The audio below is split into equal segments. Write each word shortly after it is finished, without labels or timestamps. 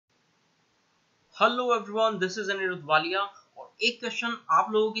Hello everyone, this is Anirudh Walia. और एक question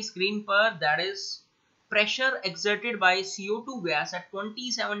आप लोगों की स्क्रीन पर, that is pressure exerted by CO2 gas at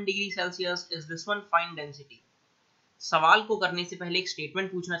 27 degree Celsius is this one find density. सवाल को करने से पहले एक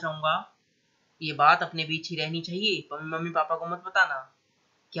स्टेटमेंट पूछना चाहूंगा। ये बात अपने बीच ही रहनी चाहिए, मम्मी पापा को मत बताना।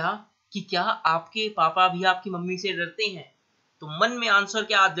 क्या क्या आपके पापा भी आपकी मम्मी से डरते हैं? तो मन में आंसर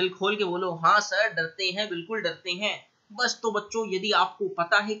क्या, दिल खोल के बोलो, हाँ सर डरते हैं, बिल्कुल डरते हैं। बस तो बच्चों, यदि आपको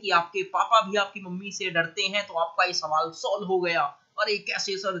पता है कि आपके पापा भी आपकी मम्मी से डरते हैं तो आपका ये सवाल सॉल्व हो गया। अरे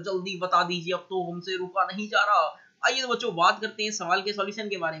कैसे सर, जल्दी बता दीजिए, अब तो हमसे रुका नहीं जा रहा। आइए तो बच्चों बात करते हैं सवाल के सॉल्यूशन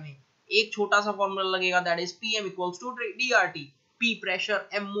के बारे में। एक छोटा सा फॉर्मूला लगेगा, that is PM equals to DRT। P pressure,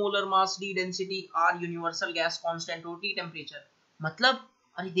 M molar mass, D density, R universal gas constant और T टेम्परेचर। मतलब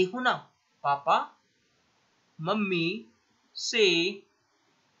अरे देखो ना, पापा मम्मी से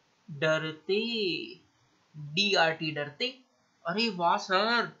डरते, DRT डरते। अरे वाह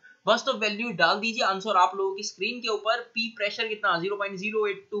सर, बस तो वैल्यू डाल दीजिए आंसर आप लोगों की स्क्रीन के ऊपर। P प्रेशर कितना,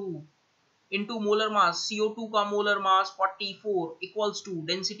 0.082 इंटू मोलर मास, CO2 का molar mass 44 equals to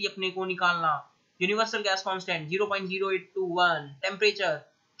density अपने को निकालना, universal gas constant 0.0821, temperature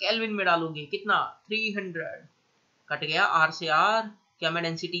kelvin में डालोगे कितना, 300। कट गया R से R। क्या मैं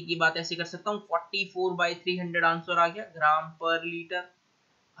डेंसिटी की बात ऐसे कर सकता हूँ, 44/300 आंसर आ गया, ग्राम पर लीटर।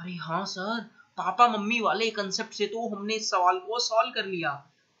 अरे हाँ सर, पापा मम्मी वाले कंसेप्ट से तो हमने इस सवाल को सॉल्व कर लिया।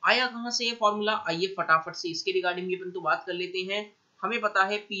 आया कहाँ से ये फॉर्मूला, आइए फटाफट से इसके रिगार्डिंग भी अपन तो बात कर लेते हैं। हमें पता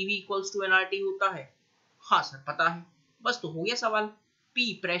है PV इक्वल्स टू NRT होता है। हाँ सर पता है, बस तो हो गया सवाल। P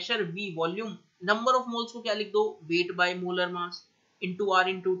pressure, V volume, number of moles को क्या लिख दो, weight by molar mass, into R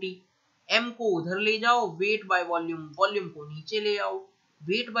into T। M को उधर ले जाओ, वेट बाय वॉल्यूम, वॉल्यूम को नीचे ले आओ।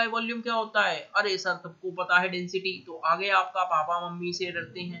 वेट बाय वॉल्यूम क्या होता है, अरे सर सबको पता है, डेंसिटी। तो आगे आपका पापा मम्मी से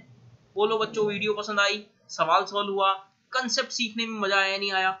डरते हैं। बोलो बच्चों, वीडियो पसंद आई, सवाल सॉल्व हुआ, कंसेप्ट सीखने में मजा आया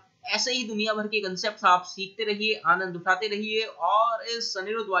नहीं आया? ऐसे ही दुनिया भर के कंसेप्ट आप सीखते रहिए, आनंद उठाते रहिए, और इस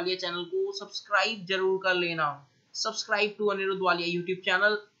अनिरुद्ध वालिया चैनल को सब्सक्राइब जरूर कर लेना। Subscribe to Anirudh Walia YouTube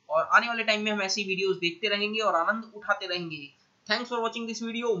channel. और आने वाले टाइम में हम ऐसी वीडियोस देखते रहेंगे और आनंद उठाते रहेंगे। Thanks for watching this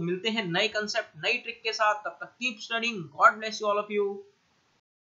video. मिलते हैं नए कंसेप्ट, नई ट्रिक के साथ। तब तक keep studying. God bless you all of you.